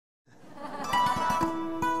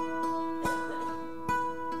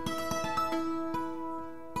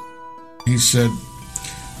He said,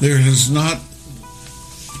 there has not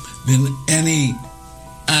been any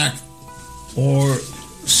act or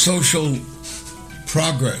social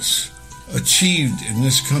progress achieved in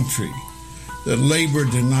this country that labor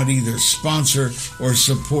did not either sponsor or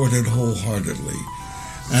support it wholeheartedly.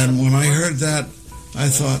 And when I heard that, I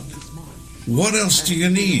thought, what else do you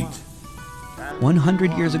need?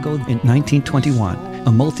 100 years ago, in 1921, a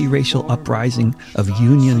multiracial uprising of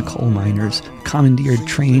union coal miners commandeered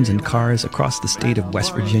trains and cars across the state of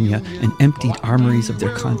West Virginia and emptied armories of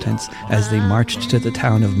their contents as they marched to the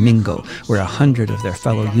town of Mingo, where 100 of their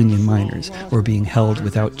fellow union miners were being held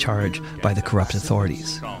without charge by the corrupt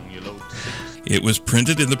authorities. It was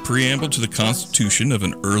printed in the preamble to the Constitution of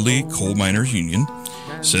an early coal miners' union.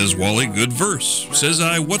 Says Wally, good verse. Says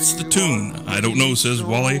I, what's the tune? I don't know, says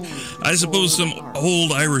Wally. I suppose some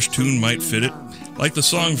old Irish tune might fit it. Like the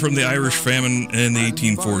song from the Irish famine in the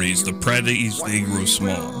 1840s, the Praties They Grow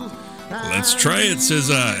Small. Let's try it,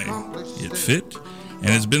 says I. It fit, and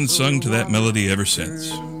has been sung to that melody ever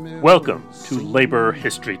since. Welcome to Labor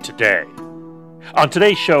History Today. On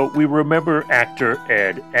today's show, we remember actor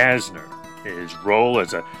Ed Asner. His role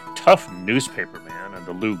as a tough newspaperman on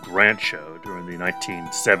the Lou Grant Show during the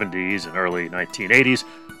 1970s and early 1980s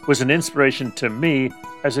was an inspiration to me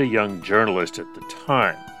as a young journalist at the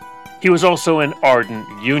time. He was also an ardent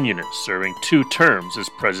unionist, serving 2 terms as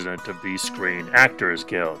president of the Screen Actors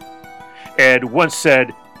Guild. Ed once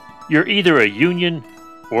said, "You're either a union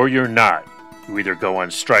or you're not. You either go on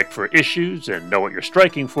strike for issues and know what you're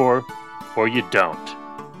striking for, or you don't."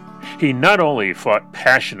 He not only fought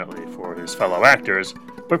passionately for his fellow actors,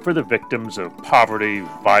 but for the victims of poverty,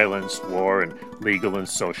 violence, war, and legal and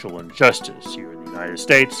social injustice here in the United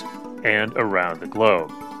States and around the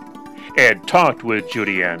globe. Ed talked with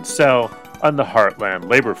Judy Ann Sell on the Heartland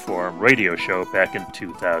Labor Forum radio show back in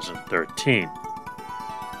 2013.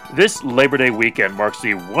 This Labor Day weekend marks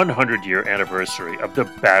the 100-year anniversary of the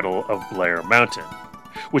Battle of Blair Mountain,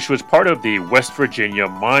 which was part of the West Virginia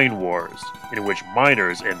Mine Wars, in which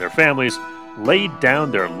miners and their families laid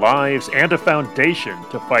down their lives and a foundation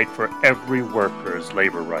to fight for every worker's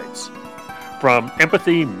labor rights. From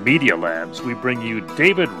Empathy Media Labs, we bring you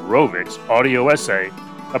David Rovick's audio essay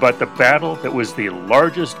about the battle that was the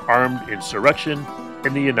largest armed insurrection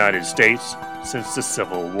in the United States since the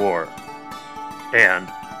Civil War. And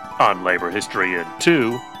on Labor History in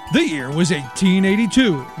 2, the year was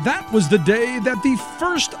 1882. That was the day that the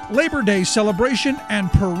first Labor Day celebration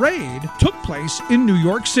and parade took place in New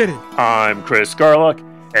York City. I'm Chris Garlock,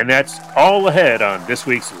 and that's all ahead on this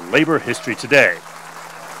week's Labor History Today.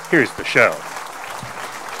 Here's the show.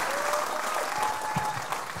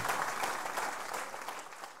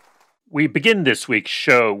 We begin this week's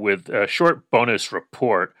show with a short bonus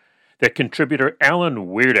report that contributor Alan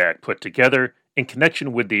Weirdak put together in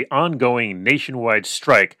connection with the ongoing nationwide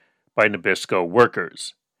strike by Nabisco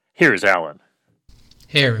workers. Here's Alan.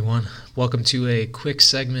 Hey everyone, welcome to a quick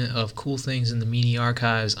segment of Cool Things in the Meany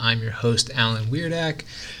Archives. I'm your host, Alan Weirdak.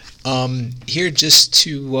 Here just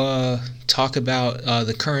to talk about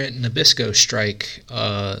the current Nabisco strike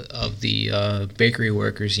of the Bakery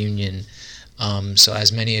Workers Union. So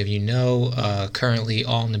as many of you know, currently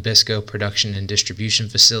all Nabisco production and distribution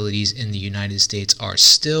facilities in the United States are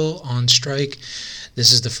still on strike.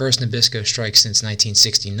 This is the first Nabisco strike since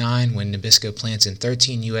 1969, when Nabisco plants in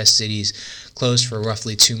 13 U.S. cities closed for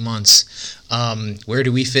roughly 2 months. Where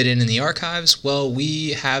do we fit in the archives? Well,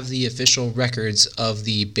 we have the official records of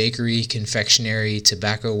the Bakery, Confectionery,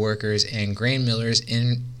 Tobacco Workers, and Grain Millers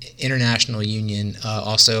International Union,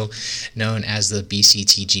 also known as the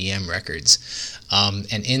BCTGM records.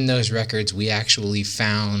 And in those records, we actually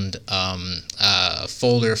found a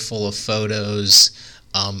folder full of photos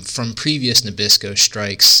from previous Nabisco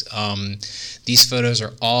strikes. These photos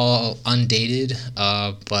are all undated,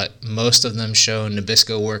 but most of them show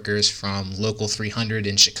Nabisco workers from Local 300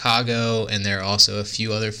 in Chicago, and there are also a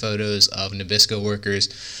few other photos of Nabisco workers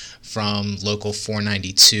from Local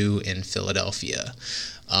 492 in Philadelphia.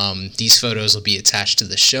 These photos will be attached to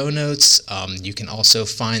the show notes. You can also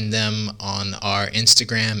find them on our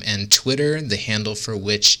Instagram and Twitter, the handle for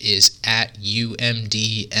which is @UMDMLA.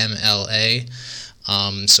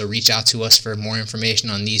 So reach out to us for more information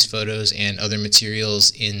on these photos and other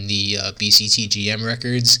materials in the BCTGM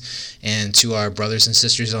records. And to our brothers and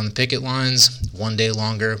sisters on the picket lines, one day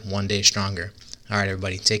longer, one day stronger. All right,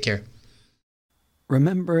 everybody, take care.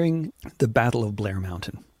 Remembering the Battle of Blair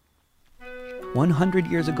Mountain. 100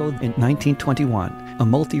 years ago, in 1921, a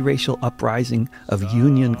multiracial uprising of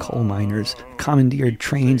union coal miners commandeered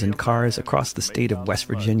trains and cars across the state of West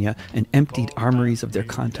Virginia and emptied armories of their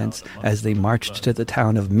contents as they marched to the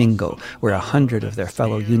town of Mingo, where 100 of their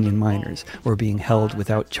fellow union miners were being held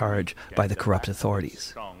without charge by the corrupt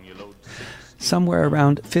authorities. Somewhere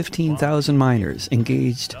around 15,000 miners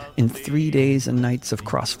engaged in 3 days and nights of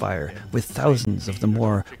crossfire with thousands of the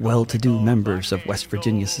more well-to-do members of West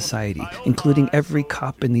Virginia society, including every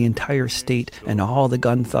cop in the entire state and all the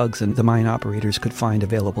gun thugs and the mine operators could find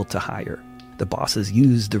available to hire. The bosses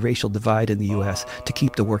used the racial divide in the U.S. to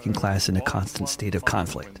keep the working class in a constant state of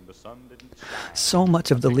conflict. So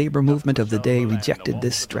much of the labor movement of the day rejected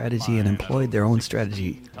this strategy and employed their own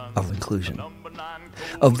strategy of inclusion.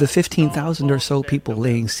 Of the 15,000 or so people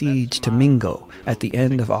laying siege to Mingo at the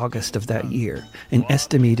end of August of that year, an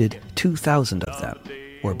estimated 2,000 of them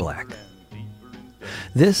were black.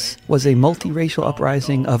 This was a multiracial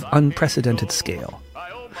uprising of unprecedented scale.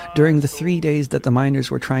 During the 3 days that the miners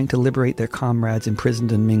were trying to liberate their comrades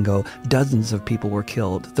imprisoned in Mingo, dozens of people were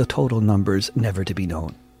killed, the total numbers never to be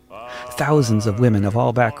known. Thousands of women of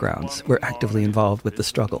all backgrounds were actively involved with the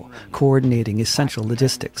struggle, coordinating essential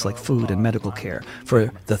logistics like food and medical care for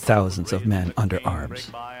the thousands of men under arms.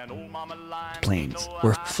 Planes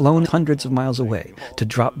were flown hundreds of miles away to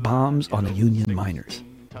drop bombs on the Union miners.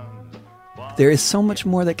 There is so much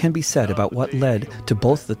more that can be said about what led to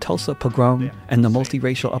both the Tulsa pogrom and the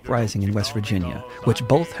multiracial uprising in West Virginia, which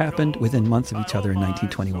both happened within months of each other in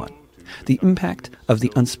 1921. The impact of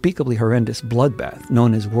the unspeakably horrendous bloodbath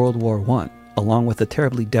known as World War I, along with the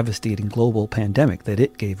terribly devastating global pandemic that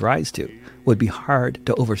it gave rise to, would be hard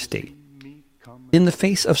to overstate. In the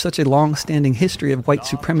face of such a long-standing history of white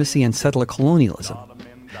supremacy and settler colonialism,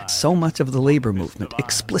 so much of the labor movement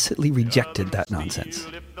explicitly rejected that nonsense.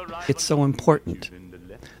 It's so important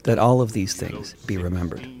that all of these things be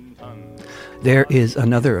remembered. There is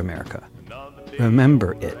another America.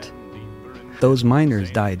 Remember it. Those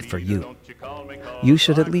miners died for you. You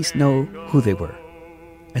should at least know who they were.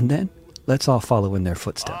 And then, let's all follow in their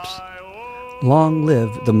footsteps. Long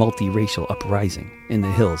live the multiracial uprising in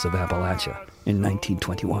the hills of Appalachia in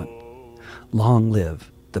 1921. Long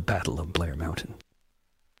live the Battle of Blair Mountain.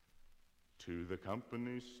 To the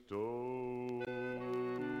company store.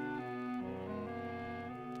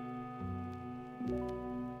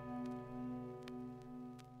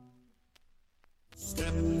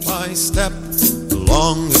 Step by step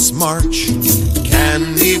along this march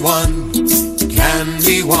can be won, can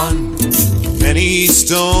be won. Many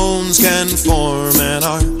stones can form an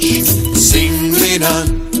arch, singly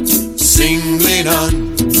done, singly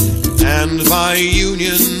done. And by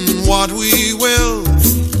union what we will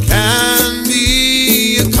can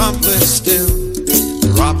be accomplished still.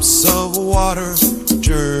 Drops of water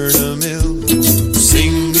turn a mill,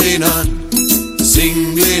 singly done,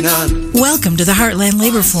 singly done. Welcome to the Heartland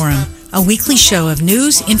Labor Forum, a weekly show of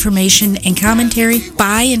news, information, and commentary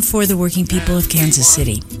by and for the working people of Kansas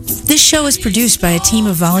City. This show is produced by a team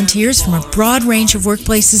of volunteers from a broad range of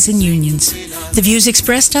workplaces and unions. The views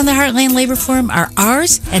expressed on the Heartland Labor Forum are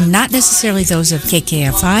ours and not necessarily those of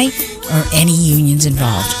KKFI or any unions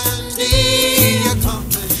involved.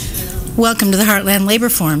 Welcome to the Heartland Labor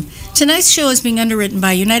Forum. Tonight's show is being underwritten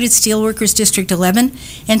by United Steelworkers District 11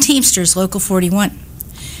 and Teamsters Local 41.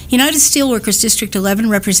 United Steelworkers District 11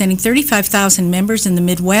 representing 35,000 members in the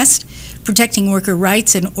Midwest, protecting worker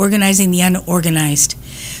rights and organizing the unorganized.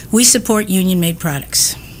 We support union-made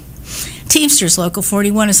products. Teamsters Local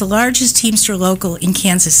 41 is the largest Teamster local in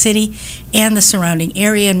Kansas City and the surrounding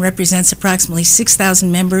area and represents approximately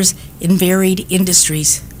 6,000 members in varied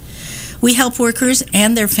industries. We help workers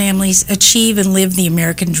and their families achieve and live the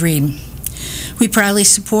American dream. We proudly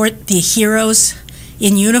support the heroes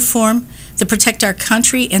in uniform that protect our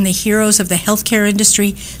country and the heroes of the healthcare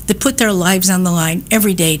industry that put their lives on the line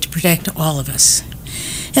every day to protect all of us.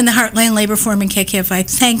 And the Heartland Labor Forum and KKFI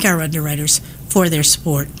thank our underwriters for their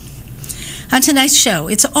support. On tonight's show,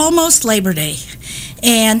 it's almost Labor Day,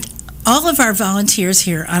 and all of our volunteers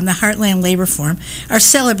here on the Heartland Labor Forum are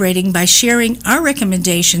celebrating by sharing our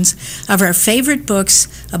recommendations of our favorite books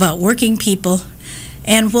about working people,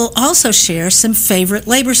 and we'll also share some favorite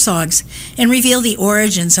labor songs and reveal the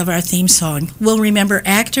origins of our theme song. We'll remember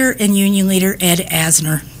actor and union leader Ed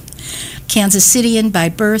Asner, Kansas Citian by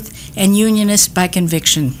birth and unionist by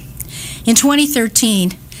conviction. In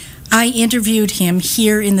 2013, I interviewed him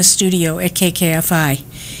here in the studio at KKFI.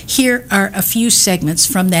 Here are a few segments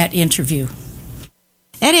from that interview.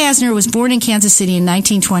 Ed Asner was born in Kansas City in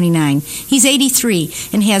 1929. He's 83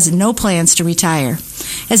 and has no plans to retire.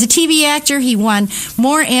 As a TV actor, he won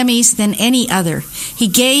more Emmys than any other. He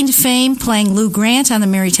gained fame playing Lou Grant on The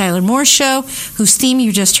Mary Tyler Moore Show, whose theme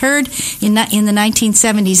you just heard, in the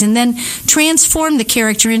 1970s, and then transformed the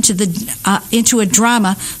character into a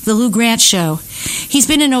drama, The Lou Grant Show. He's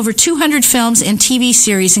been in over 200 films and TV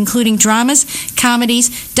series, including dramas, comedies,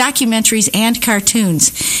 documentaries, and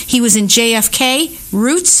cartoons. He was in JFK,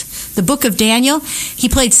 Roots, The Book of Daniel. He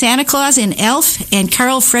played Santa Claus in Elf and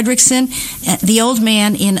Carl Fredricksen, the old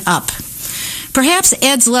man in Up. Perhaps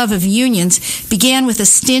Ed's love of unions began with a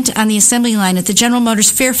stint on the assembly line at the General Motors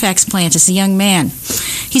Fairfax plant as a young man.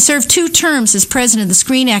 He served 2 terms as president of the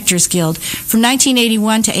Screen Actors Guild from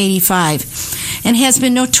 1981 to 85 and has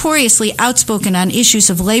been notoriously outspoken on issues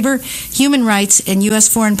of labor, human rights, and U.S.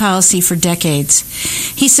 foreign policy for decades.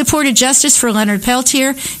 He supported justice for Leonard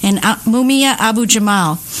Peltier and Mumia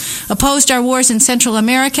Abu-Jamal, opposed our wars in Central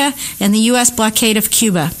America and the U.S. blockade of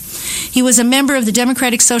Cuba. He was a member of the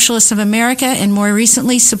Democratic Socialists of America and more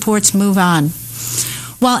recently supports Move On.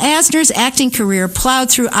 While Asner's acting career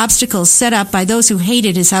plowed through obstacles set up by those who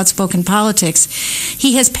hated his outspoken politics,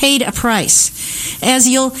 he has paid a price, as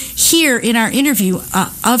you'll hear in our interview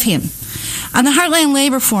of him. On the Heartland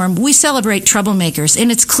Labor Forum, we celebrate troublemakers,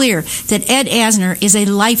 and it's clear that Ed Asner is a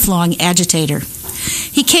lifelong agitator.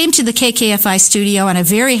 He came to the KKFI studio on a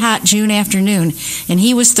very hot June afternoon, and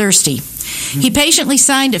he was thirsty. He patiently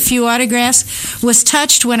signed a few autographs, was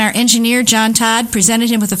touched when our engineer, John Todd, presented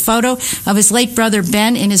him with a photo of his late brother,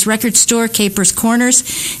 Ben, in his record store, Capers Corners,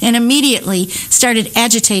 and immediately started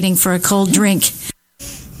agitating for a cold drink.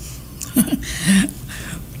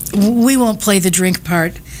 We won't play the drink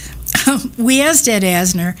part. We asked Ed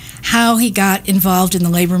Asner how he got involved in the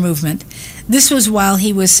labor movement. This was while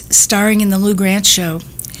he was starring in the Lou Grant Show.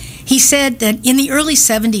 He said that in the early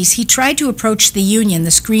 70s, he tried to approach the union,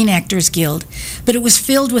 the Screen Actors Guild, but it was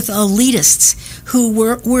filled with elitists who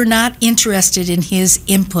were not interested in his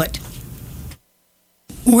input.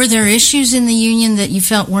 Were there issues in the union that you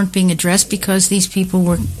felt weren't being addressed because these people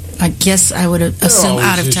were, I guess I would assume,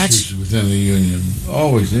 out of touch? Issues within the union.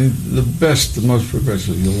 Always. The best, the most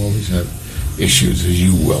progressive, you'll always have issues, as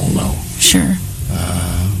you well know. Sure.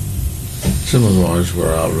 Some of ours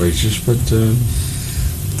were outrageous, but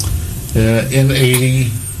in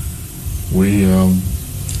 80, we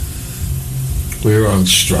were on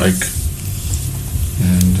strike,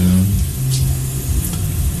 and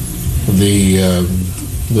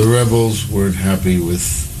the rebels weren't happy with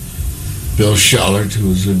Bill Schallert, who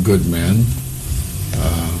was a good man.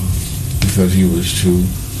 They thought he was too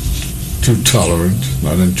tolerant,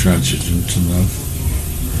 not intransigent enough.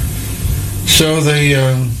 So they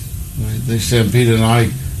stampeded, and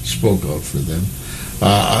I spoke out for them.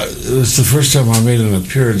 It was the first time I made an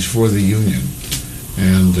appearance for the union,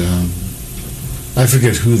 and I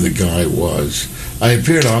forget who the guy was. I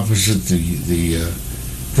appeared opposite the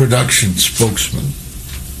production spokesman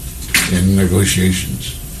in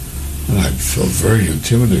negotiations, and I felt very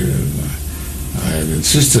intimidated. And I had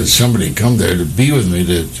insisted somebody come there to be with me,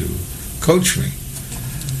 to coach me,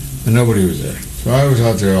 and nobody was there. So I was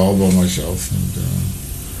out there all by myself,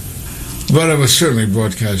 but I was certainly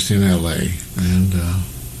broadcast in L.A., and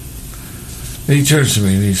he turns to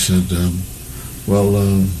me and he said,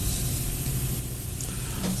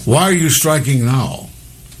 why are you striking now?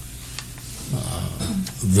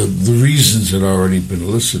 The reasons had already been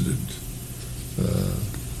elicited.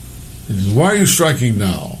 He said, why are you striking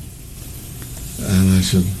now? And I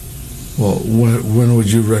said, well, when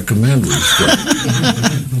would you recommend we strike?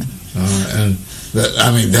 And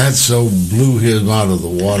that so blew him out of the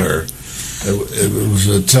water. It was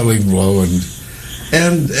a telling blow, and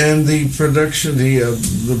the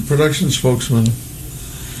production spokesman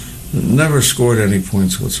never scored any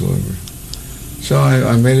points whatsoever. So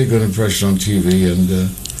I made a good impression on TV, and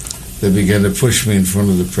they began to push me in front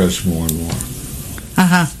of the press more and more.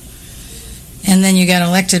 And then you got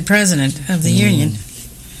elected president of the union.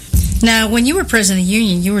 Now, when you were president of the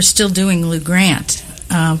union, you were still doing Lou Grant,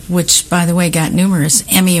 which, by the way, got numerous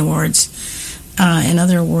Emmy Awards and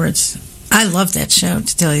other awards. I loved that show,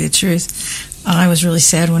 to tell you the truth. I was really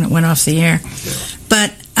sad when it went off the air.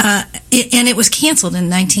 But it was canceled in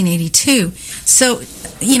 1982. So,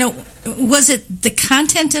 was it the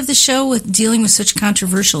content of the show with dealing with such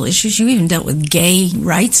controversial issues? You even dealt with gay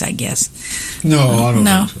rights, I guess. No, I don't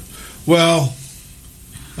think so. Well,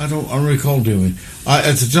 I don't recall doing.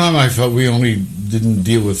 At the time, I felt we only didn't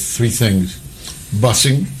deal with 3 things: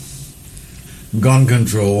 busing, gun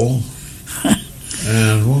control,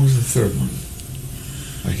 and what was the third one?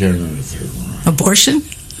 I can't remember the third one. Abortion?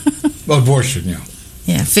 Abortion, yeah.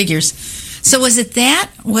 Yeah, figures. So was it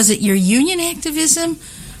that? Was it your union activism?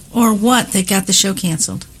 or what that got the show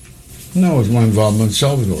canceled? No, it was my involvement in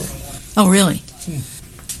Salvador. Oh, really?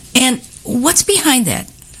 And what's behind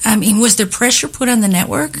that? I mean, was there pressure put on the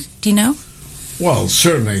network? Do you know? Well,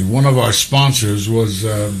 certainly. One of our sponsors was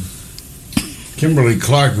Kimberly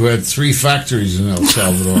Clark, who had 3 factories in El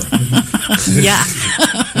Salvador. Yeah.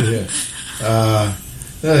 Yeah.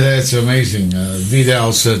 That's amazing.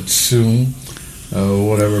 Vidal said soon,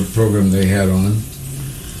 whatever program they had on,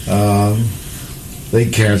 they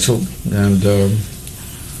canceled. And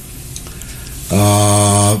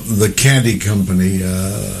the candy company,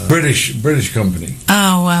 British company.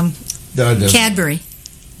 Oh, Cadbury.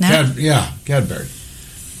 No? Cadbury.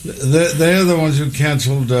 They're the ones who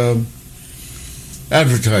canceled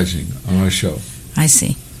advertising on our show. I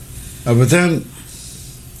see. But then,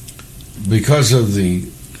 because of the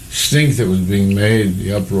stink that was being made,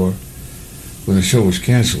 the uproar, when the show was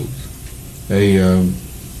canceled, a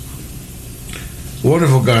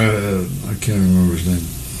wonderful guy, I can't remember his name,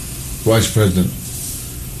 vice president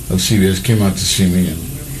of CBS, came out to see me and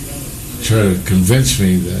tried to convince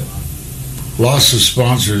me that loss of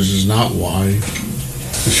sponsors is not why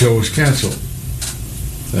the show was canceled.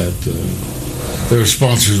 That there were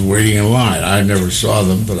sponsors waiting in line. I never saw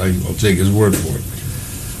them, but I'll take his word for it.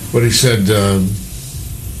 But he said that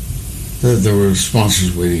there were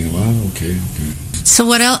sponsors waiting in line. Okay. So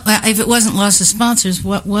what else? If it wasn't loss of sponsors,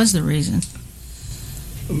 what was the reason?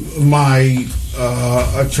 My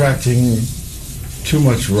attracting too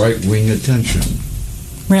much right-wing attention.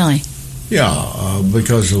 Really? Yeah,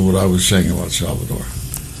 because of what I was saying about Salvador.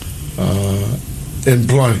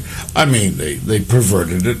 I mean, they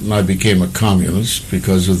perverted it, and I became a communist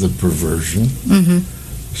because of the perversion. Mm-hmm.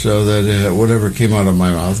 So that whatever came out of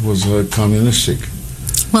my mouth was communistic.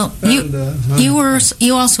 Well,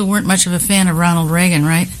 you also weren't much of a fan of Ronald Reagan,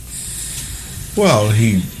 right? Well,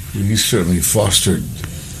 he certainly fostered.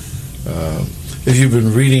 If you've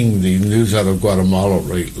been reading the news out of Guatemala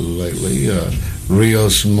lately,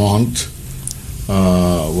 Rios Montt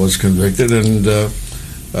was convicted and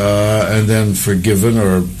then forgiven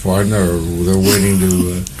or pardoned, or they're waiting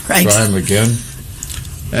to right. try him again.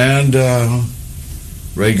 And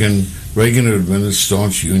Reagan, who had been a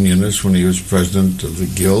staunch unionist when he was president of the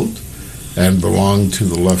Guild and belonged to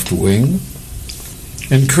the left wing,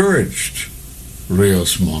 encouraged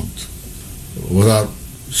Rios Montt without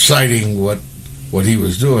citing what he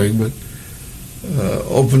was doing, but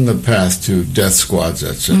opened the path to death squads,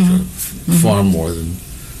 etc., far more than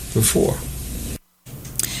before.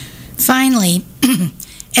 Finally,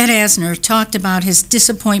 Ed Asner talked about his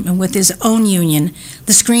disappointment with his own union,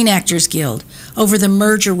 the Screen Actors Guild, over the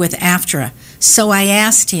merger with AFTRA. So I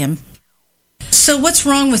asked him, so what's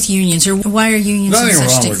wrong with unions, or why are unions in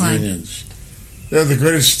such decline? Nothing wrong with unions. They're the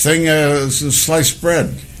greatest thing since sliced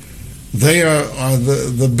bread. They are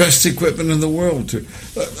the best equipment in the world.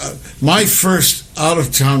 My first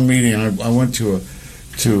out-of-town meeting, I went to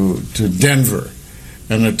Denver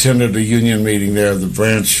and attended a union meeting there, the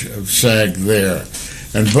branch of SAG there.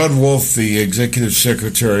 And Bud Wolf, the executive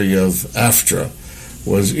secretary of AFTRA,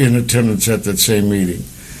 was in attendance at that same meeting.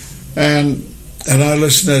 And I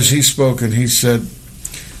listened as he spoke, and he said,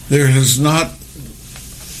 there has not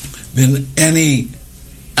been any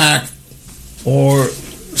act or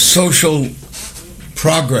social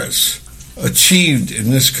progress achieved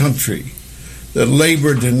in this country that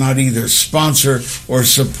labor did not either sponsor or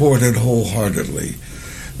support it wholeheartedly.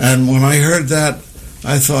 And when I heard that,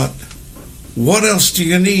 I thought, what else do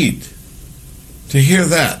you need to hear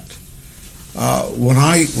that? When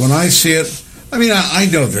I see it, I mean, I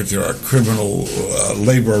know that there are criminal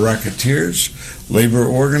labor racketeers, labor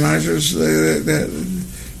organizers.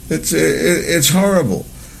 It's horrible,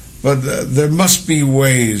 but there must be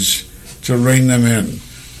ways to rein them in.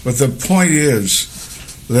 But the point is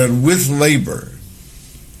that with labor,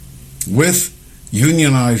 with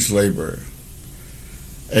unionized labor,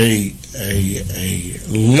 a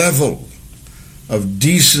level of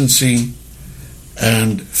decency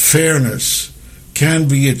and fairness can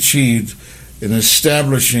be achieved in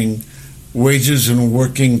establishing wages and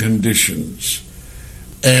working conditions.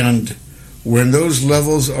 And when those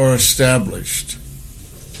levels are established,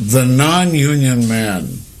 the non-union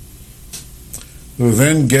man who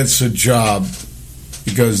then gets a job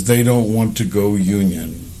because they don't want to go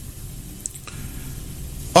union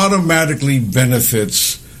automatically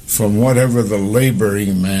benefits from whatever the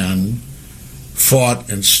laboring man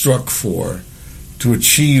fought and struck for to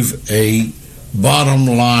achieve a bottom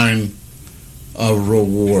line of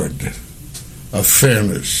reward, of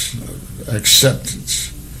fairness, of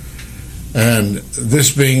acceptance. And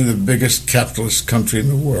this being the biggest capitalist country in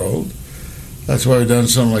the world, that's why we've done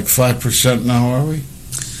something like 5% now, are we?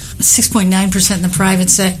 6.9% in the private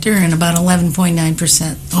sector and about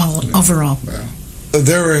 11.9% overall. Well,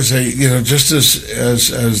 there is just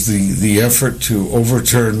as the effort to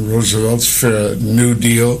overturn Roosevelt's New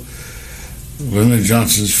Deal, Lyndon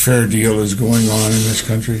Johnson's Fair Deal is going on in this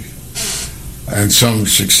country, and some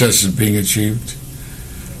success is being achieved.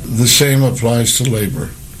 The same applies to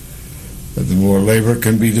labor. That the more labor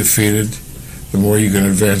can be defeated, the more you can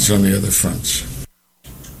advance on the other fronts.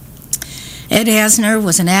 Ed Asner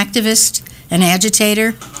was an activist, an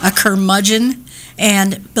agitator, a curmudgeon,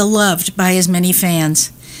 and beloved by his many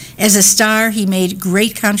fans. As a star, he made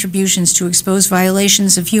great contributions to expose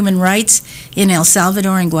violations of human rights in El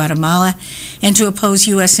Salvador and Guatemala, and to oppose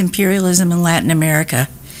U.S. imperialism in Latin America.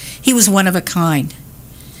 He was one of a kind.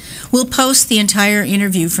 We'll post the entire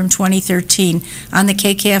interview from 2013 on the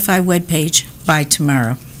KKFI webpage by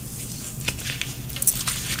tomorrow.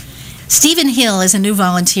 Stephen Hill is a new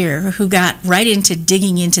volunteer who got right into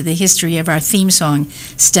digging into the history of our theme song,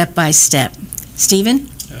 Step by Step. Stephen?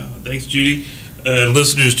 Thanks, Judy.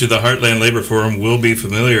 Listeners to the Heartland Labor Forum will be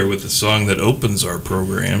familiar with the song that opens our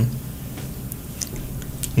program.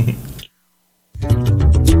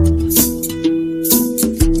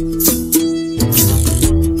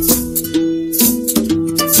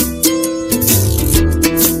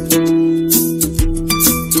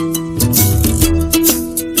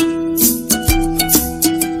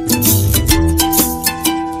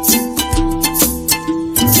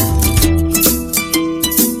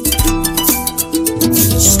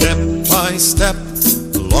 Step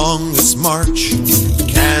along this march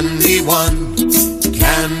can be won,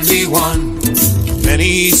 can be won.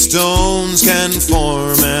 Many stones can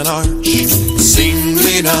form an arch,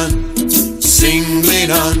 singly done,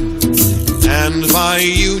 and by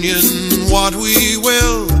union what we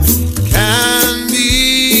will can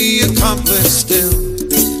be accomplished still.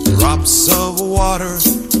 Drops of water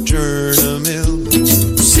turn a mill,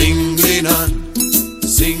 singly done.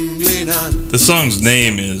 The song's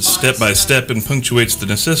name is Step by Step and punctuates the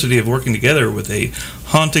necessity of working together with a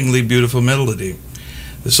hauntingly beautiful melody.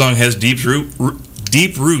 The song has deep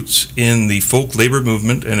roots in the folk labor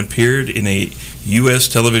movement and appeared in a U.S.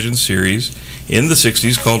 television series in the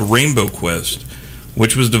 60s called Rainbow Quest,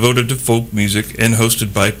 which was devoted to folk music and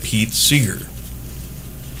hosted by Pete Seeger.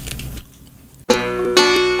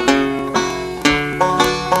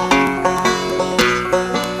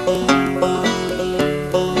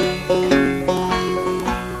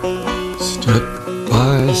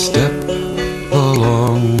 Step, the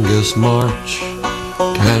longest march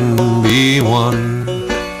can be won,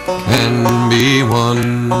 can be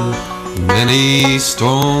won. Many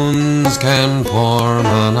stones can form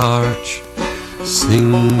an arch,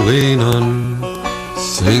 singly none,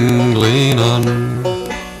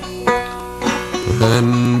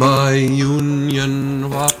 and by union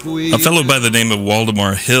what we... A fellow by the name of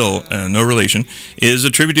Waldemar Hill, no relation, is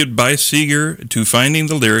attributed by Seeger to finding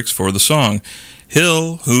the lyrics for the song.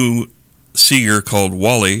 Hill, who Seeger called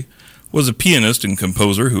Wally, was a pianist and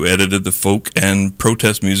composer who edited the folk and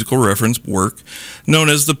protest musical reference work known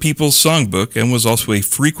as the People's Songbook, and was also a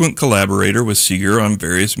frequent collaborator with Seeger on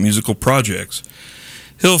various musical projects.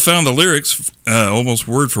 Hill found the lyrics almost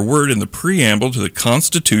word for word in the preamble to the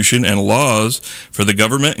Constitution and laws for the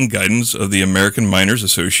government and guidance of the American Miners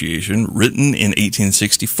Association, written in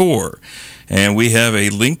 1864, and we have a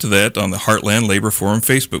link to that on the Heartland Labor Forum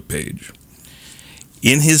Facebook page.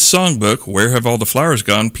 In his songbook, Where Have All the Flowers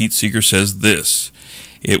Gone?, Pete Seeger says this: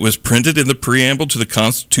 "It was printed in the preamble to the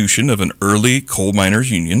Constitution of an early coal miners'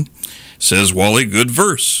 union. Says Wally, good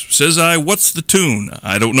verse. Says I, what's the tune?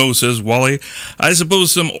 I don't know, says Wally. I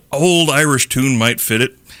suppose some old Irish tune might fit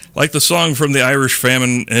it, like the song from the Irish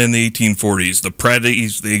famine in the 1840s, the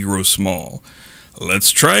Praties They Grow Small. Let's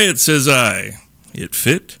try it, says I. It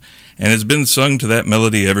fit, and has been sung to that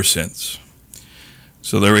melody ever since."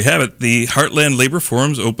 So there we have it. The Heartland Labor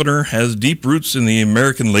Forum's opener has deep roots in the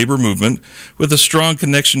American labor movement, with a strong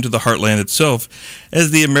connection to the Heartland itself, as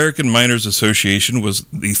the American Miners Association was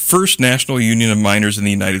the first national union of miners in the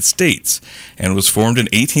United States, and was formed in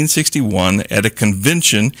 1861 at a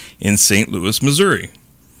convention in St. Louis, Missouri.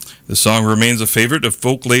 The song remains a favorite of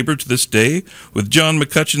folk labor to this day, with John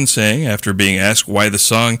McCutcheon saying, after being asked why the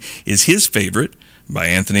song is his favorite, by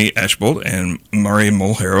Anthony Ashbolt and Murray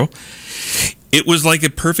Mulharo, "It was like a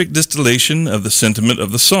perfect distillation of the sentiment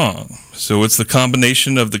of the song. So it's the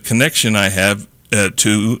combination of the connection I have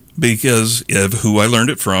to because of who I learned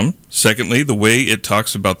it from. Secondly, the way it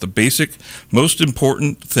talks about the basic, most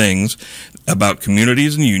important things about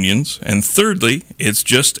communities and unions. And thirdly, it's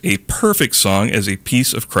just a perfect song as a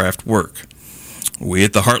piece of craft work." We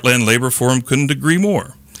at the Heartland Labor Forum couldn't agree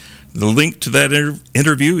more. The link to that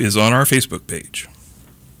interview is on our Facebook page.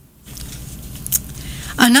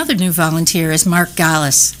 Another new volunteer is Mark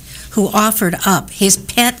Gallis, who offered up his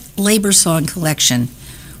pet labor song collection.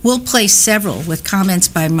 We'll play several with comments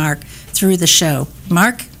by Mark through the show.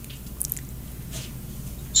 Mark?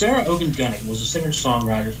 Sarah Ogan Gunning was a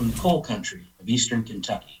singer-songwriter from the coal country of eastern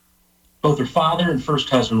Kentucky. Both her father and first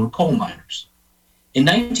husband were coal miners. In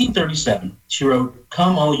 1937, she wrote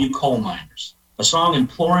 "Come All You Coal Miners," a song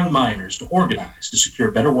imploring miners to organize to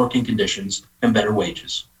secure better working conditions and better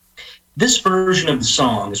wages. This version of the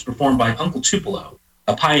song is performed by Uncle Tupelo,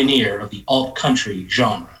 a pioneer of the alt-country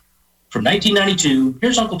genre. From 1992,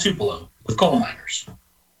 here's Uncle Tupelo with Coal Miners.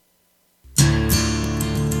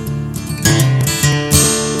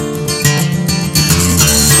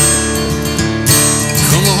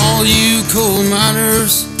 Come all you coal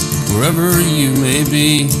miners, wherever you may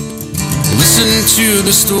be, listen to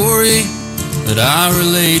the story that I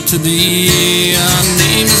relate to thee. Our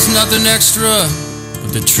name is nothing extra,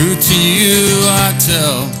 but the truth to you I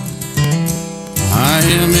tell. I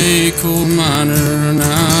am a coal miner and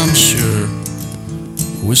I'm sure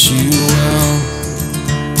I wish you well.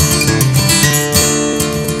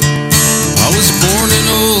 I was born in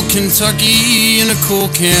old Kentucky in a coal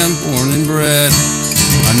camp, born and bred.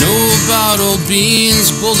 I know about old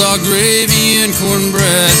beans, bulldog gravy, and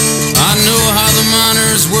cornbread. I know how the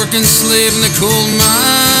miners work and slave in the coal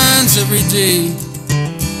mines every day.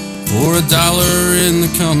 For $1 in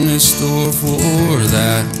the company store, for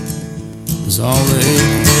that is all they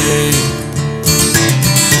pay.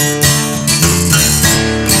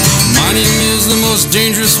 Mining is the most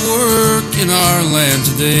dangerous work in our land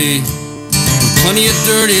today. Plenty of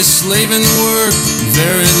dirty slaving work,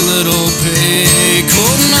 very little pay.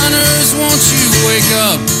 Coal miners, won't you wake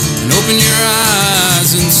up and open your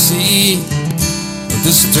eyes and see what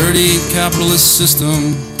this dirty capitalist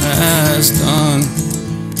system has done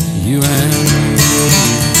to you and me.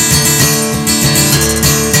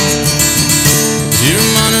 Dear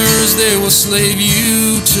miners, they will slave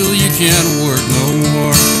you till you can't work no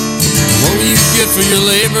more. What will you get for your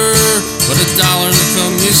labor but $1 in the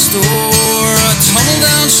company store? A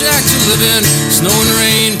tumble-down shack to live in, snow and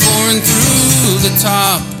rain pouring through the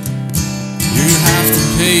top. You have to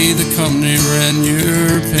pay the company rent,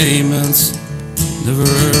 your payments never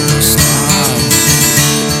stop.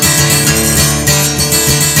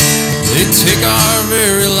 They take our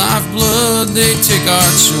very lifeblood, they take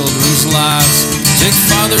our children's lives. Take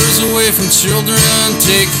fathers away from children,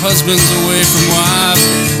 take husbands away from wives.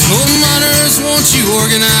 Coal miners, won't you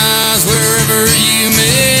organize wherever you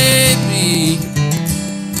may be,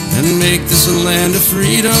 and make this a land of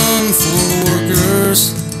freedom for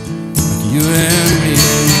workers like you and me.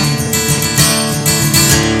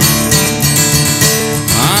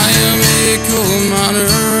 I am a coal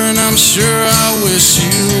miner and I'm sure I wish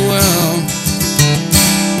you well.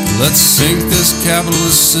 Let's sink this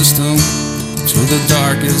capitalist system to the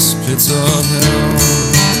darkest pits of hell.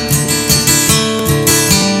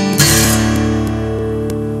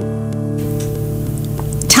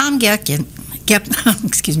 Tom Gepkin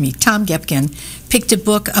picked a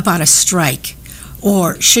book about a strike,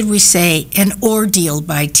 or should we say an ordeal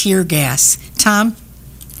by tear gas. Tom?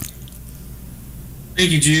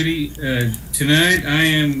 Thank you, Judy. Tonight I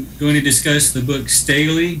am going to discuss the book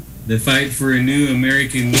Staley, The Fight for a New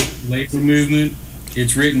American Labor Movement.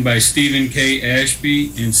 It's written by Stephen K.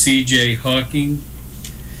 Ashby and C.J. Hawking.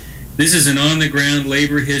 This is an on-the-ground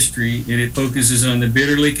labor history, and it focuses on the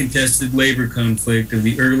bitterly contested labor conflict of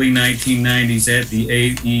the early 1990s at the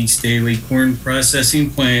A.E. Staley corn processing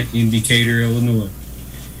plant in Decatur, Illinois.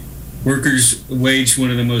 Workers waged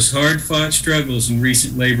one of the most hard-fought struggles in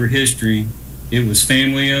recent labor history. It was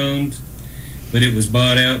family-owned, but it was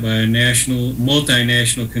bought out by a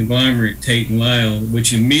multinational conglomerate, Tate & Lyle,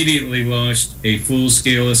 which immediately launched a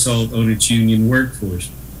full-scale assault on its union workforce.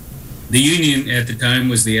 The union at the time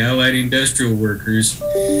was the Allied Industrial Workers,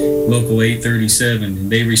 Local 837, and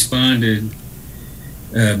they responded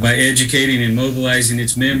by educating and mobilizing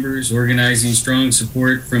its members, organizing strong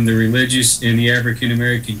support from the religious and the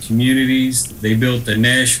African-American communities. They built a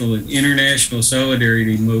national and international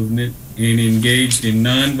solidarity movement and engaged in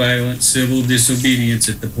nonviolent civil disobedience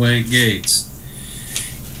at the plant gates.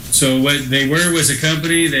 So what they were was a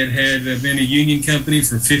company that had been a union company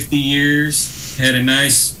for 50 years, had a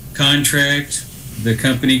nice contract. The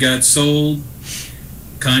company got sold.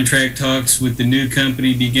 Contract talks with the new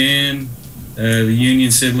company began. The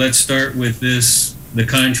union said, let's start with the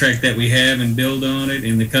contract that we have and build on it.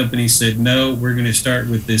 And the company said, no, we're going to start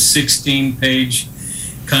with this 16-page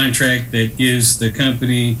contract that gives the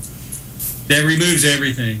company, that removes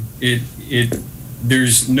everything. It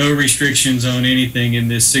there's no restrictions on anything in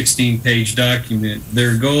this 16-page document.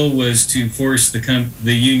 Their goal was to force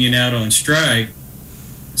the union out on strike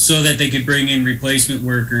so that they could bring in replacement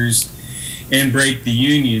workers and break the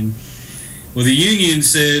union. Well, the union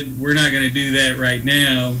said, we're not going to do that right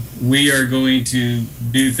now. We are going to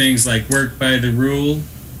do things like work by the rule,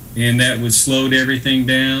 and that would slowed everything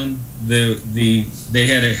down. They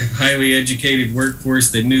had a highly educated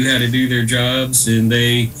workforce that knew how to do their jobs, and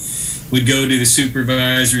they would go to the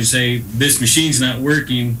supervisor and say, this machine's not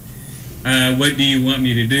working. What do you want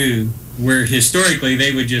me to do? Where historically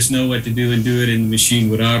they would just know what to do and do it, and the machine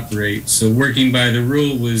would operate. So working by the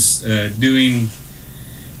rule was harming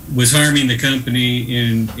the company,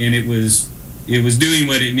 and it was doing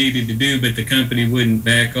what it needed to do, but the company wouldn't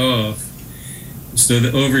back off. So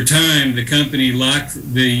over time, the company locked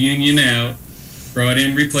the union out, brought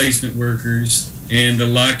in replacement workers, and the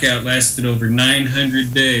lockout lasted over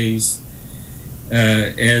 900 days.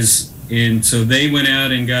 And so they went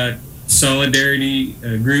out and got solidarity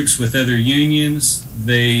groups with other unions.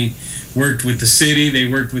 They worked with the city. They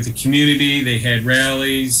worked with the community. They had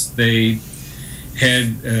rallies. They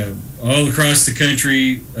had all across the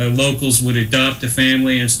country, locals would adopt a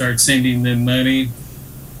family and start sending them money.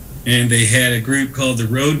 And they had a group called the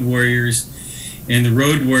Road Warriors, and the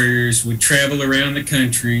Road Warriors would travel around the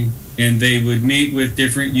country, and they would meet with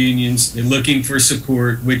different unions looking for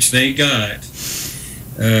support, which they got.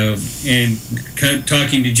 And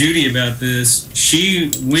talking to Judy about this,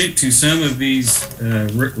 she went to some of these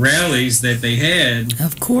rallies that they had.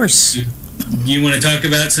 Of course. Do you want to talk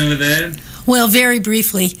about some of that? Well, very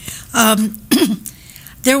briefly,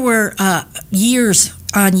 there were years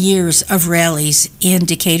on years of rallies in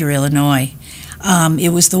Decatur, Illinois.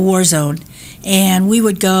 It was the war zone. And we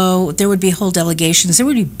would go, there would be whole delegations, there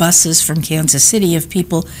would be buses from Kansas City of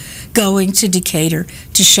people going to Decatur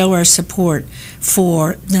to show our support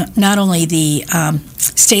for not only the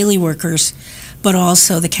Staley workers, but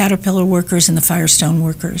also the Caterpillar workers and the Firestone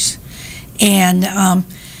workers. And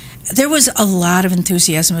there was a lot of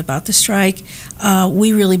enthusiasm about the strike.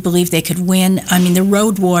 We really believed they could win. I mean, the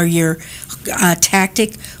Road Warrior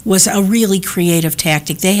tactic was a really creative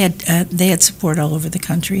tactic. They had support all over the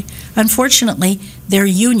country. Unfortunately, their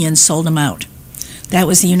union sold them out. That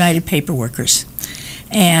was the United Paper Workers.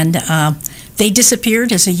 And they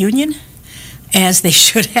disappeared as a union, as they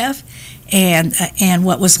should have. And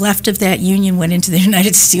what was left of that union went into the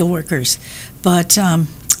United Steelworkers. But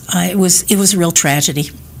it was a real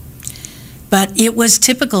tragedy. But it was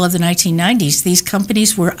typical of the 1990s. These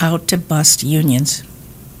companies were out to bust unions.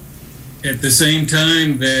 At the same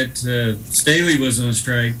time that Staley was on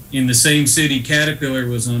strike, in the same city, Caterpillar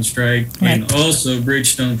was on strike, right. And also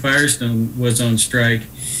Bridgestone Firestone was on strike.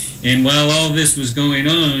 And while all this was going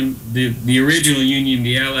on, the original union,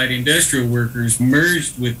 the Allied Industrial Workers,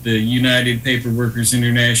 merged with the United Paper Workers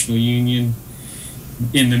International Union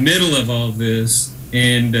in the middle of all this.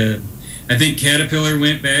 And I think Caterpillar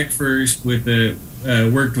went back first with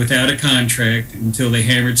worked without a contract until they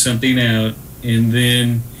hammered something out. And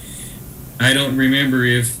then I don't remember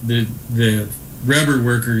if the rubber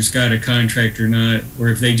workers got a contract or not, or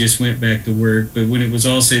if they just went back to work. But when it was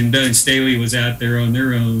all said and done, Staley was out there on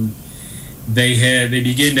their own. They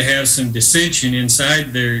began to have some dissension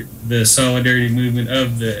inside the solidarity movement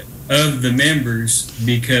of the members,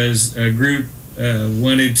 because a group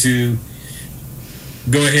wanted to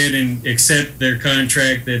go ahead and accept their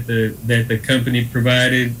contract that the company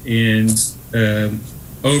provided, and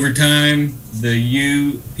over time, the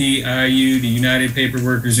UPIU, the United Paper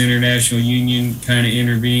Workers International Union, kind of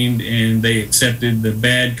intervened, and they accepted the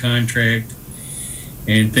bad contract,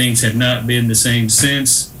 and things have not been the same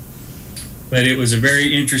since. But it was a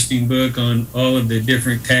very interesting book on all of the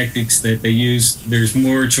different tactics that they used. There's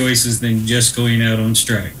more choices than just going out on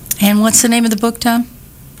strike. And what's the name of the book, Tom?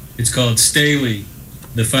 It's called Staley,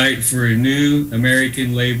 The Fight for a New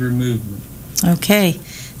American Labor Movement. Okay,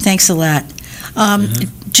 thanks a lot.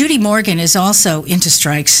 Judy Morgan is also into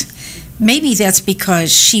strikes. Maybe that's because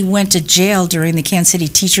she went to jail during the Kansas City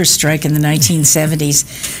teacher strike in the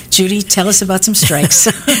 1970s. Judy, tell us about some strikes.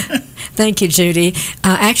 Thank you, Judy.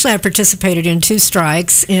 Actually, I participated in two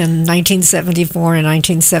strikes in 1974 and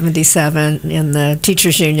 1977 in the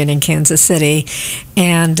teachers union in Kansas City.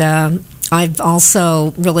 And I've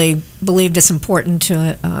also really believed it's important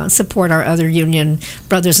to support our other union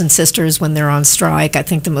brothers and sisters when they're on strike. I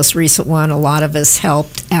think the most recent one a lot of us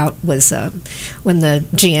helped out was when the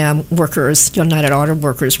GM workers, United Auto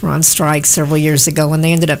Workers, were on strike several years ago, and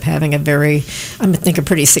they ended up having a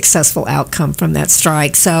pretty successful outcome from that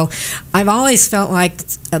strike. So I've always felt like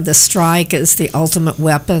the strike is the ultimate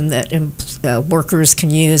weapon that workers can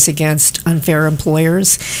use against unfair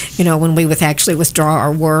employers. When we actually withdraw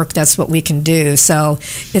our work, that's what we can do. So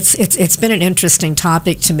it's been an interesting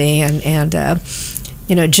topic to me,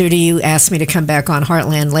 and Judy, you asked me to come back on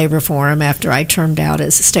Heartland Labor Forum after I termed out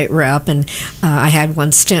as a state rep, and I had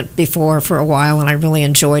one stint before for a while, and I really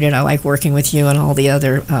enjoyed it. I like working with you and all the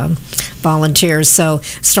other volunteers. So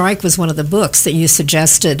Strike was one of the books that you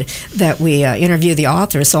suggested that we interview the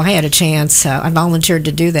author, so I had a chance. I volunteered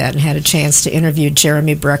to do that and had a chance to interview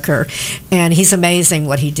Jeremy Brecker, and he's amazing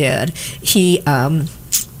what he did. He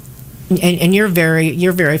and you're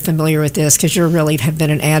very familiar with this because you really have been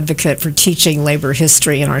an advocate for teaching labor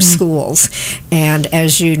history in our schools, and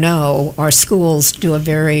as you know, our schools don't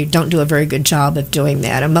do a very good job of doing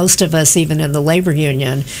that, and most of us, even in the labor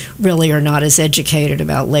union, really are not as educated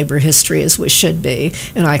about labor history as we should be,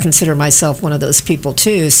 and I consider myself one of those people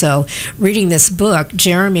too. So reading this book,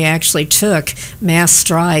 Jeremy actually took mass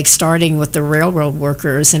strikes starting with the railroad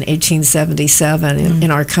workers in 1877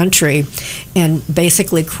 in our country, and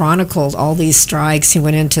basically chronicled all these strikes. He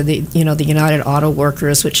went into the United Auto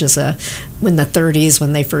Workers, which is in the 30s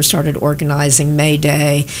when they first started organizing May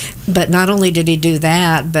Day. But not only did he do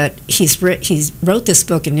that, but he wrote this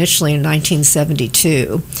book initially in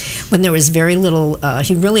 1972 when there was very little.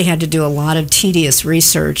 He really had to do a lot of tedious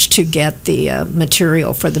research to get the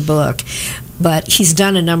material for the book. But he's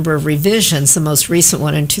done a number of revisions, the most recent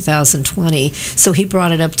one in 2020. So he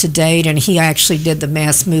brought it up to date, and he actually did the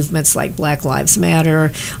mass movements like Black Lives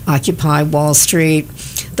Matter, Occupy Wall Street,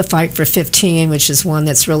 the Fight for 15, which is one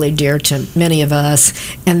that's really dear to many of us,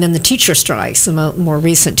 and then the teacher strikes, the more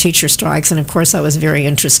recent teacher strikes. And of course, I was very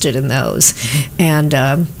interested in those.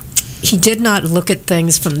 And he did not look at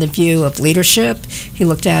things from the view of leadership. He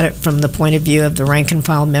looked at it from the point of view of the rank and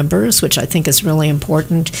file members, which I think is really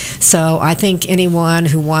important. So I think anyone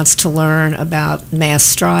who wants to learn about mass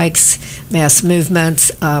strikes, mass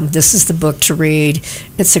movements, this is the book to read.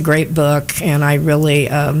 It's a great book, and I really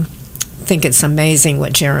think it's amazing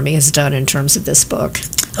what Jeremy has done in terms of this book.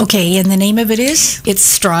 Okay, and the name of it is? It's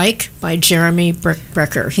Strike by Jeremy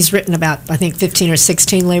Brecker. He's written about, I think, 15 or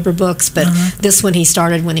 16 labor books, but this one he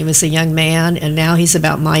started when he was a young man, and now he's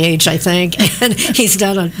about my age, I think, and he's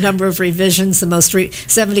done a number of revisions. The most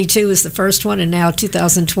 72 is the first one, and now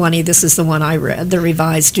 2020, this is the one I read, the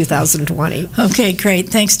revised 2020. Okay, great.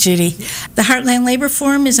 Thanks, Judy. The Heartland Labor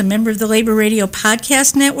Forum is a member of the Labor Radio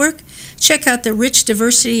Podcast Network. Check out the rich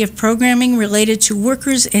diversity of programming related to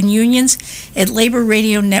workers and unions at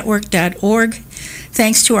laborradionetwork.org.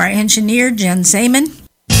 Thanks to our engineer, Jen Zayman.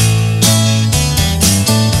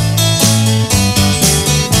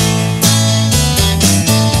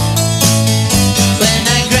 When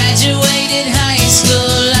I graduated high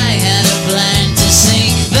school, I had a plan to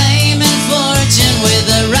seek fame and fortune with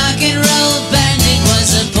a rock and roll band. It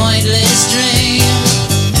was a pointless dream,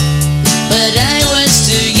 but I was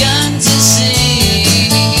too young to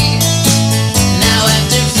see. Now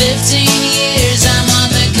after 15 years, I'm on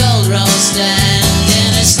the cold roll stand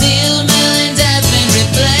in a steel mill, and I've been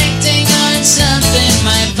reflecting on something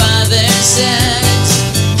my father said.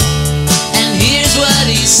 And here's what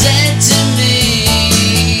he said to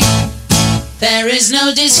me: there is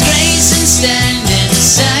no disgrace in standing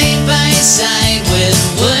side by side with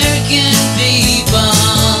working people,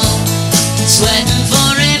 sweating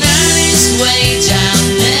for an honest wage I'll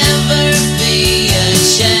never be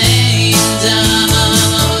ashamed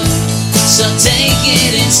of. So take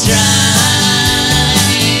it in stride,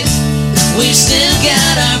 we've still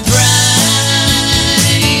got our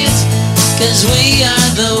pride, 'cause we are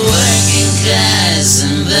the working class,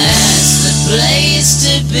 and that's the place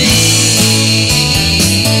to be.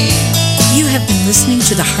 You have been listening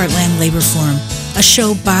to the Heartland Labor Forum, a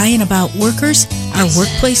show by and about workers, our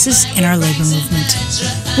workplaces, and our labor movement.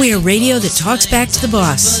 We are radio that talks back to the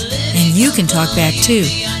boss, and you can talk back too.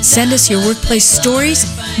 Send us your workplace stories,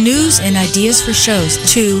 news, and ideas for shows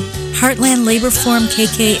to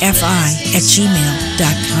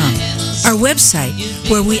heartlandlaborforumkkfi@gmail.com. Our website,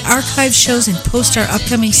 where we archive shows and post our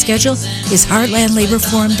upcoming schedule, is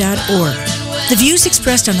heartlandlaborforum.org. The views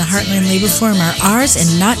expressed on the Heartland Labor Forum are ours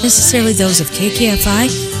and not necessarily those of KKFI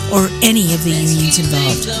or any of the unions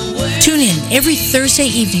involved. Tune in every Thursday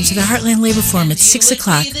evening to the Heartland Labor Forum at 6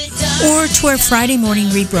 o'clock or to our Friday morning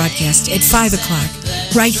rebroadcast at 5 o'clock,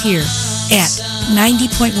 right here at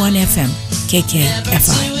 90.1 FM,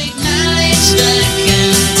 KKFI. Acknowledge the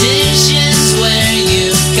conditions where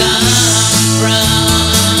you've come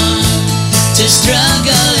from, to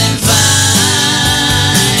struggle and fight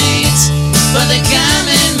for the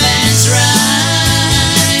common man's rights.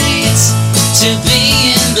 To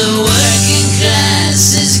be in the working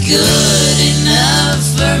class is good enough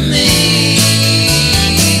for me.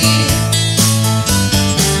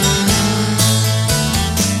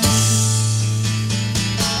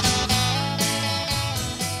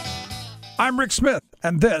 I'm Rick Smith,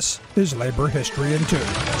 and this is Labor History in 2.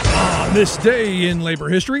 On this day in labor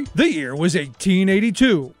history, the year was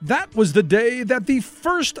 1882. That was the day that the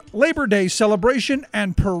first Labor Day celebration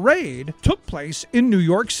and parade took place in New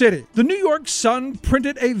York City. The New York Sun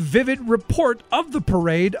printed a vivid report of the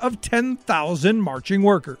parade of 10,000 marching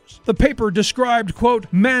workers. The paper described, quote,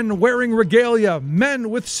 men wearing regalia, men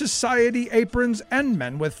with society aprons, and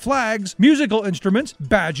men with flags, musical instruments,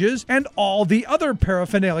 badges, and all the other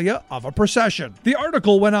paraphernalia of a procession. The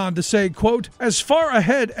article went on to say, quote, as far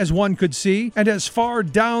ahead as one could see, and as far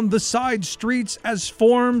down the side streets as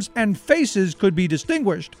forms and faces could be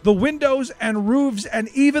distinguished, the windows and roofs and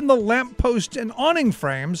even the lampposts and awning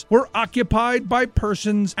frames were occupied by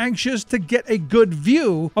persons anxious to get a good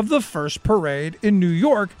view of the first parade in New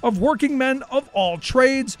York of working men of all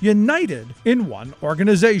trades united in one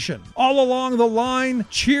organization. All along the line,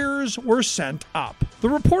 cheers were sent up. The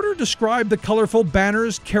reporter described the colorful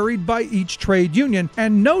banners carried by each trade union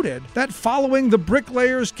and noted that following the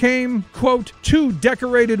bricklayers came, quote, 2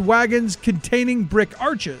 decorated wagons containing brick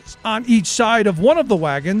arches. On each side of one of the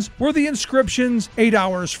wagons were the inscriptions 8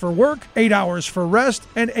 hours for work, 8 hours for rest,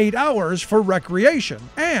 and 8 hours for recreation.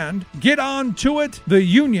 And, get on to it, the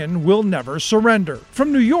union will never surrender.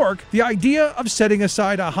 From New York, the idea of setting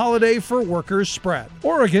aside a holiday for workers spread.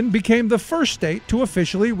 Oregon became the first state to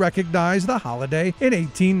officially recognize the holiday in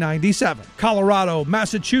 1897. Colorado,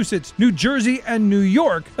 Massachusetts, New Jersey, and New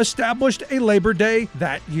York established a Labor Day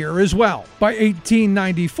that year as well. By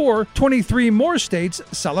 1894, 23 more states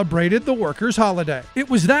celebrated the workers' holiday. It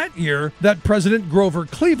was that year that President Grover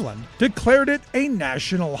Cleveland declared it a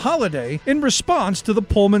national holiday in response to the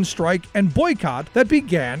Pullman strike and boycott that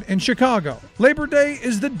began in Chicago. Labor Day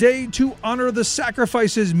is the day to honor the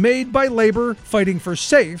sacrifices made by labor fighting for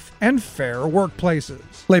safe and fair workplaces.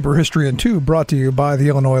 Labor History in 2 brought to you by the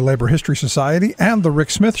Illinois Labor History Society and The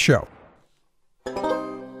Rick Smith Show.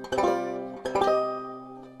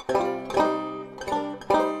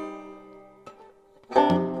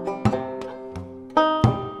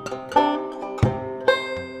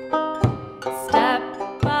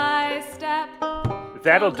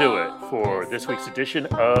 That'll do it for this week's edition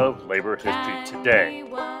of Labor History Today.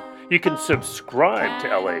 You can subscribe to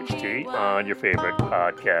LHT on your favorite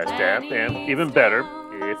podcast app, and even better,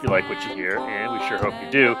 if you like what you hear, and we sure hope you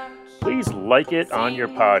do, please like it on your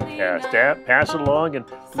podcast app, pass it along, and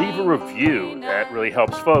leave a review. That really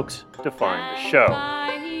helps folks to find the show.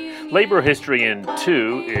 Labor History in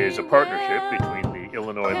 2 is a partnership between the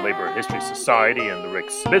Illinois Labor History Society and the Rick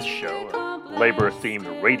Smith Show, a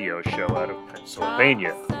labor-themed radio show out of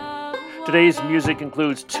Pennsylvania. Today's music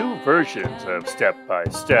includes 2 versions of Step by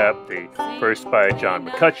Step, the first by John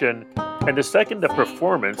McCutcheon, and the second a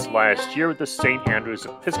performance last year at the St. Andrew's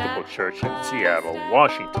Episcopal Church in Seattle,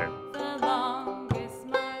 Washington.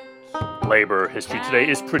 Labor History Today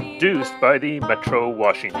is produced by the Metro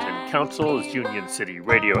Washington Council's Union City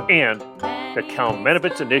Radio and the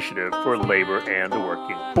Kalmanovitz Initiative for Labor and the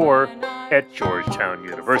Working Poor at Georgetown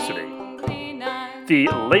University. The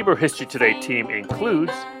Labor History Today team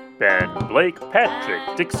includes Ben Blake,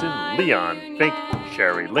 Patrick Dixon, Leon Fink,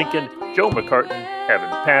 Sherry Lincoln, Joe McCartan,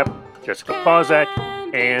 Evan Papp, Jessica Pozak,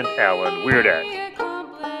 and Alan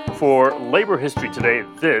Weirdak. For Labor History Today,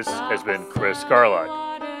 this has been Chris Garlock.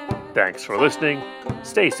 Thanks for listening,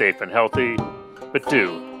 stay safe and healthy, but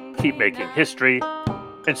do keep making history,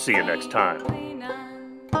 and see you next time.